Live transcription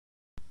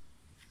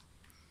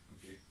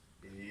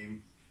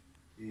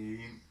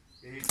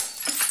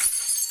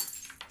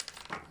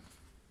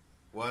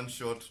One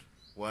shot,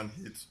 one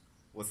hit.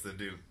 What's the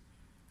deal?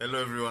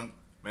 Hello everyone,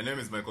 my name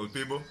is Michael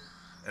Pibo,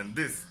 and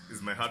this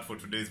is my hat for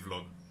today's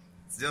vlog.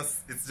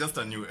 It's just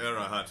a new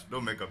era hat.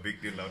 Don't make a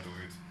big deal out of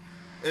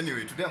it.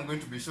 Anyway, today I'm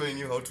going to be showing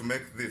you how to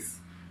make this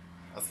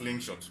a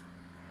slingshot.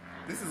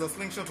 This is a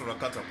slingshot or a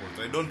catapult.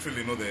 I don't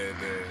really know the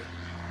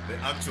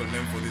actual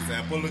name for this.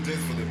 I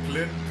apologize for the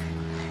plane.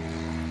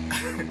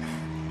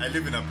 I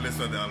live in a place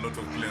where there are a lot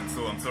of planes,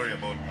 so I'm sorry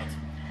about that.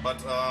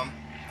 But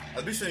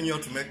I'll be showing you how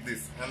to make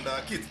this. And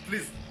kids,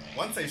 please,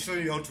 once I show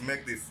you how to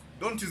make this,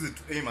 don't use it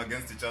to aim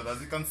against each other.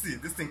 As you can see,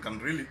 this thing can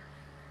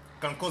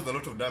cause a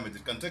lot of damage.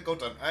 It can take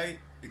out an eye,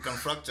 it can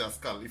fracture a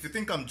skull. If you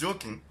think I'm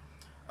joking,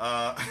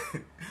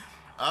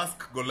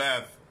 ask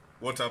Goliath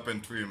what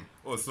happened to him.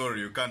 Oh,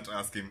 sorry, you can't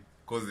ask him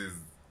because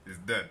he's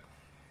dead.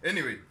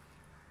 Anyway,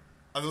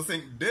 as I was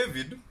saying,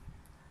 David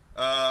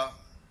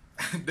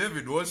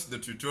watched the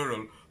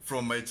tutorial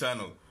from my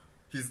channel.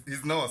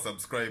 He's now a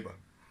subscriber.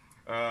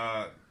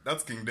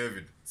 That's King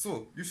David.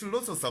 So you should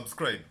also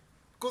subscribe,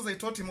 because I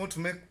taught him how to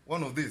make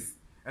one of these.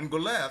 And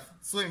Goliath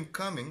saw him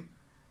coming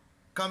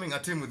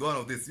at him with one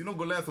of these. You know,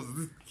 Goliath was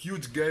this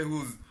huge guy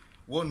who's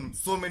won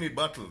so many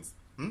battles.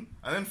 And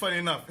then funny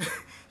enough,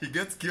 he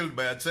gets killed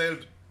by a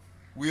child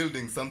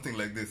wielding something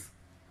like this.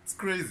 It's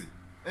crazy.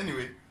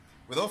 Anyway,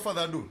 without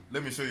further ado,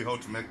 let me show you how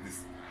to make this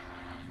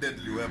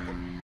deadly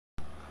weapon.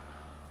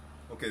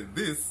 Okay,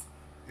 this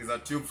is a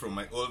tube from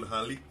my old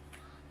Harley.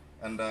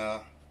 And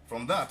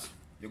from that,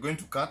 you're going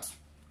to cut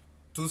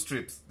 2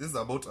 strips. This is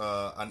about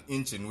an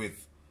inch in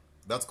width.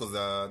 That's because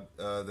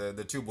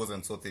the tube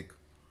wasn't so thick.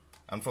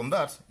 And from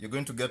that, you're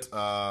going to get,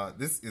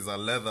 this is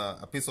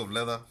a piece of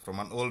leather from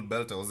an old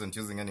belt I wasn't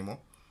using anymore.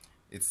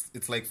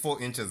 It's like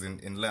 4 inches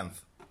in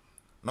length.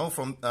 Now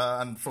from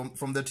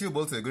the tube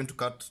also, you're going to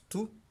cut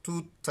two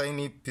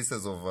tiny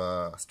pieces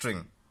of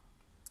string.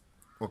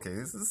 Okay,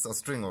 this is a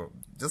string or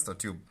just a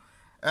tube.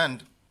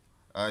 And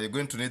you're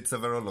going to need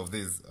several of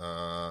these,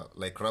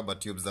 like rubber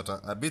tubes that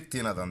are a bit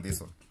thinner than this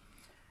one.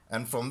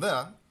 And from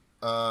there,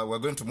 we're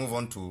going to move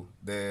on to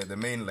the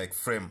main like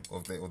frame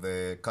of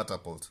the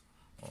catapult.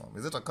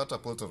 Is it a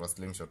catapult or a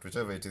slingshot?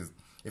 Whichever it is.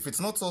 If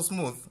it's not so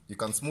smooth, you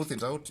can smooth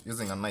it out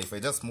using a knife. I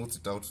just smoothed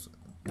it out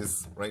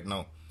this right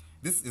now.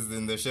 This is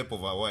in the shape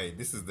of a Y.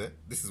 This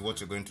is what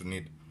you're going to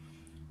need.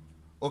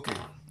 Okay,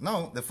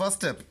 now the first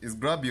step is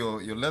grab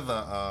your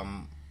leather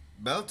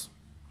belt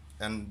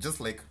and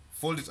just like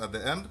fold it at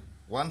the end,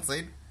 one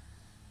side,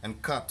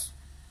 and cut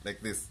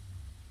like this.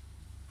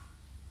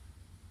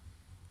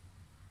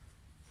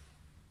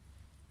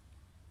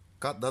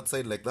 Cut that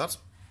side like that,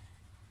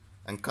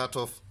 and cut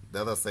off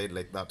the other side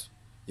like that.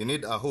 You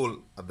need a hole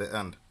at the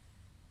end.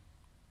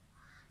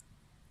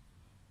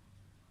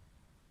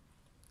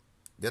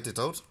 Get it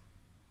out?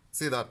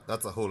 See that?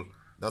 That's a hole.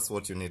 That's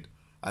what you need.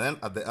 And then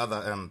at the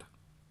other end,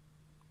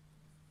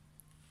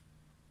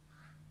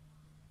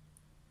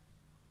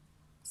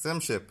 same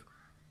shape.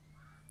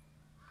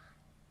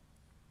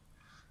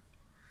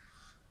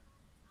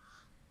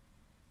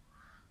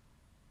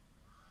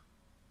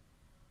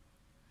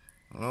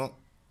 You know,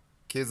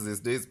 kids these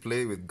days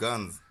play with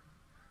guns.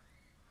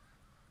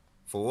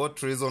 For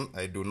what reason,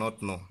 I do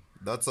not know.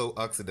 That's how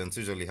accidents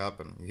usually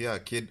happen. You hear a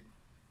kid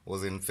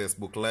was in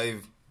Facebook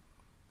Live,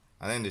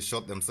 and then they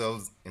shot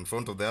themselves in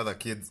front of the other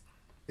kids.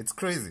 It's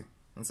crazy.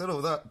 Instead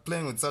of that,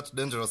 playing with such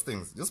dangerous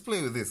things, just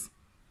play with this.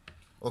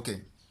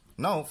 Okay,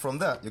 now from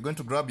there, you're going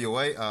to grab your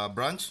Y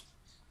branch,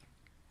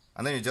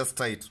 and then you just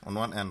tie it on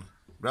one end.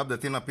 Grab the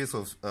thinner piece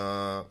of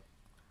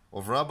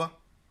rubber,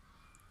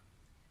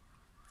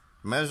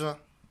 measure,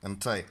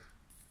 and tie.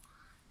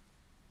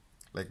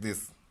 Like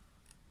this.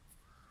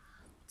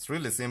 It's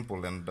really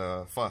simple and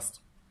fast.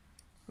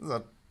 These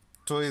are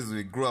toys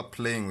we grew up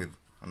playing with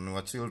when we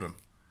were children.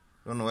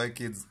 Don't know why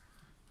kids.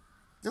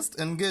 Just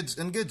engage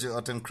your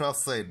art and craft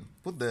side.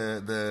 Put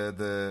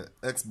the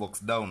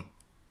Xbox down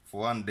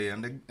for one day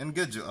and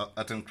engage your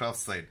art and craft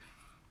side.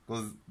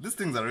 Because these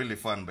things are really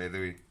fun, by the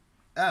way.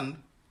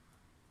 And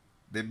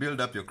they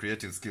build up your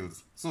creative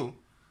skills. So,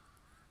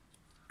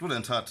 it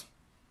wouldn't hurt.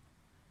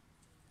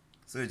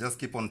 So you just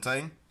keep on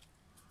tying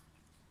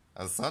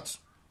as such.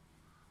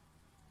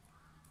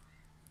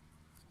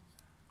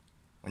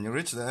 When you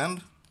reach the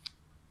end,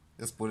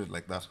 just put it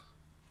like that.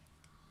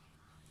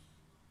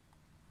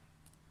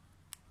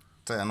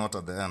 Tie a knot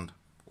at the end,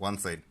 one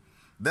side.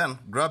 Then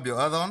grab your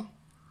other one,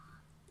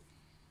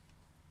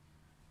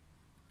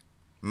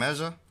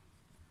 measure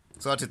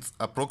so that it's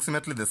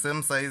approximately the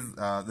same size,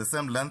 the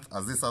same length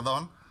as this other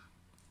one,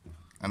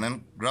 and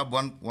then grab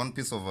one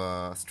piece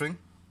of string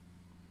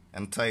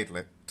and tie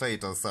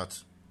it as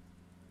such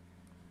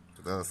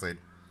to the other side.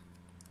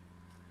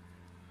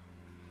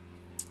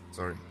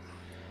 Sorry.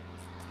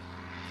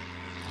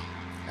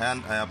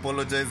 And I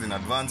apologize in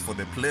advance for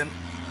the plane.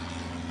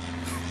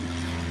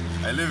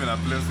 I live in a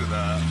place with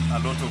a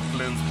lot of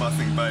planes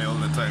passing by all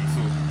the time,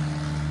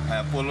 so I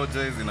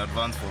apologize in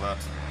advance for that.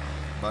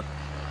 But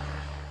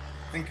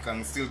I think you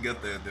can still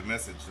get the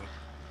message. So.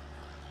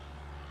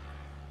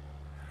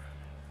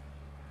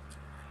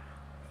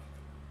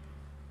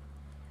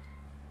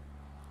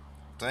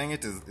 Tying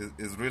it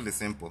is really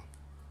simple.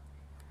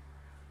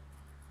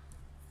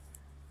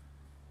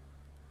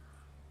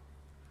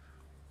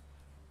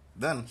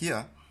 Then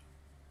here,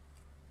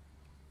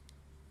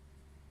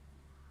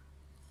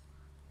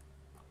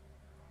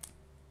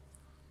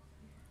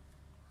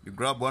 you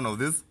grab one of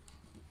these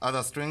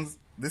other strings.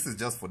 This is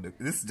just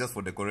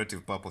for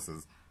decorative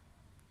purposes,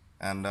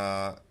 and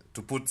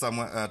to put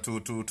somewhere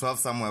to have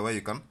somewhere where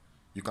you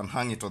can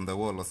hang it on the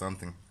wall or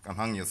something. You can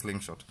hang your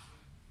slingshot.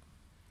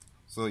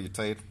 So you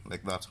tie it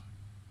like that.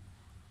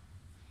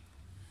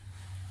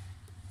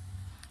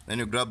 Then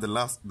you grab the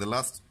last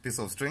piece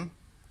of string,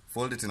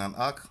 fold it in an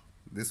arc.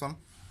 This one.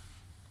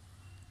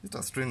 Is it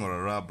a string or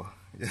a rubber?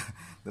 Yeah,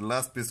 the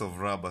last piece of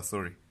rubber.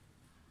 Sorry.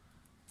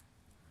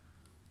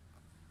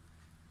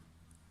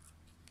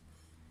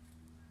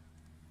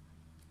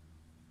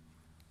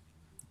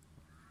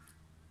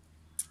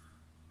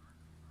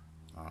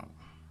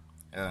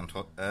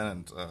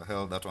 And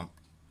held that one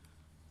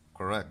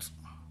correct.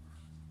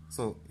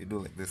 So you do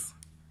like this.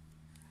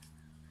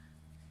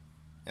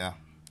 Yeah.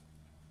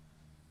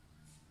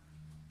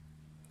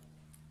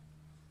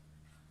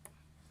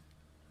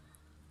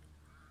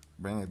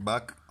 Bring it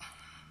back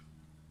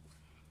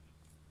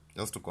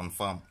just to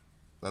confirm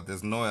that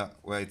there's nowhere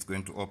where it's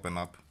going to open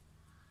up.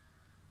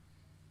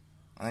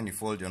 And then you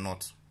fold your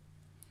knot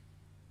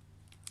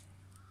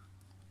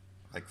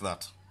like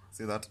that.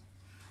 See that?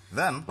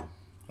 Then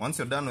once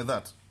you're done with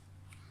that,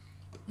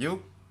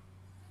 you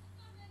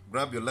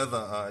grab your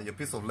leather, your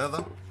piece of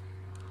leather,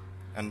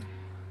 and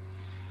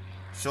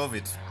shove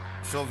this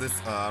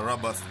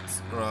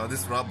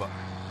rubber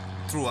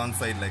through one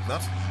side like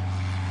that,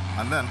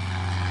 and then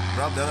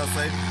grab the other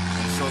side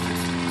and shove it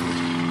through.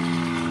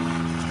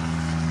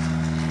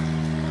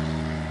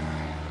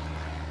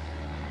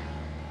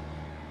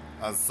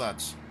 As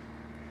such.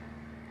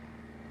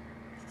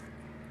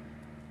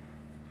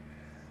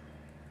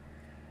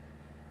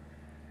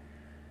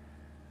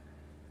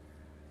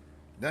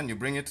 Then you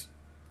bring it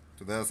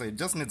to the other side. It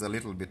just needs a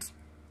little bit.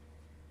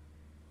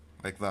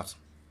 Like that.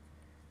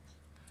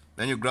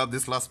 Then you grab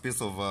this last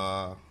piece of,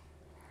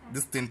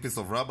 this thin piece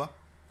of rubber,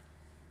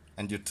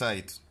 and you tie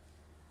it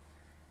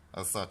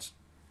as such.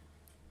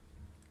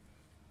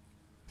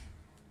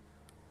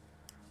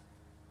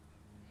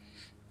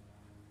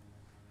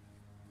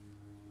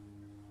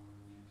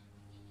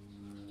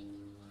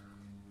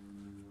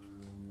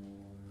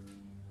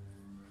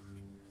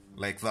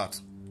 Like that.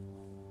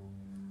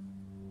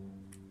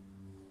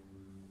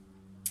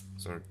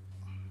 Sorry.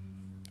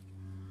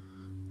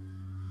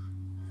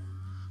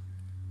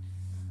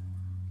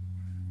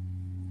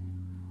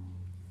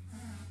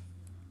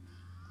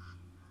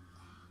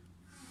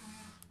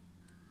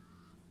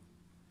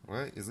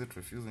 Why is it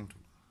refusing to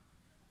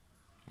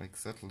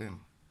settle in?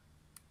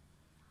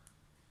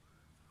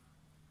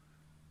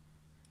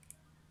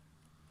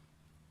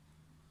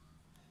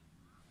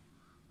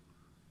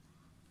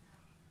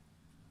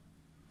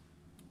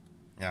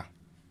 Yeah,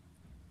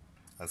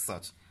 as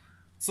such.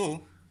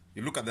 So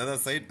you look at the other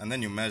side and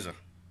then you measure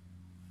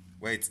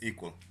where it's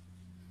equal,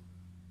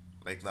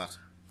 like that.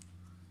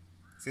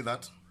 See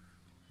that?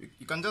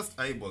 You can just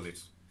eyeball it.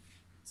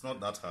 It's not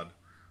that hard.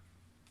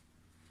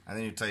 And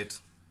then you tie it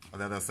on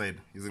the other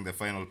side using the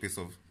final piece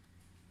of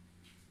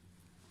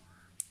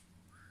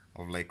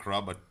like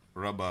rubber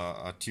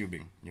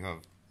tubing you have.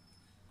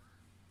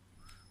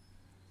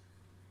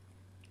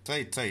 Tie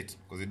it tight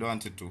because you don't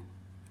want it to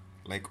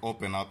like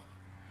open up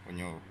when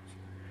you're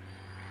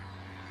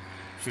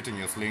shooting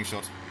your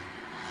slingshot.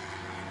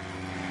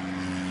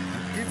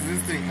 Kids,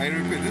 this thing, I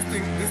repeat, this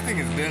thing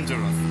is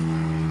dangerous.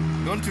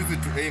 Don't use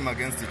it to aim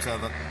against each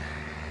other.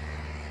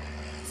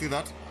 See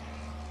that?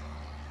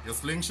 Your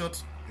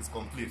slingshot is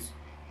complete.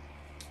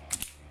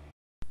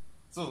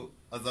 So,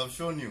 as I've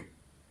shown you,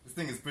 this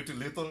thing is pretty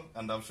lethal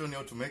and I've shown you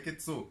how to make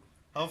it. So,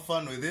 have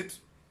fun with it.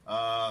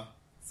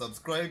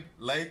 Subscribe,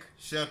 like,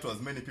 share to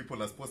as many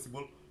people as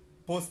possible.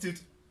 Post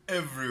it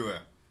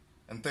everywhere.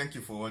 And thank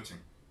you for watching.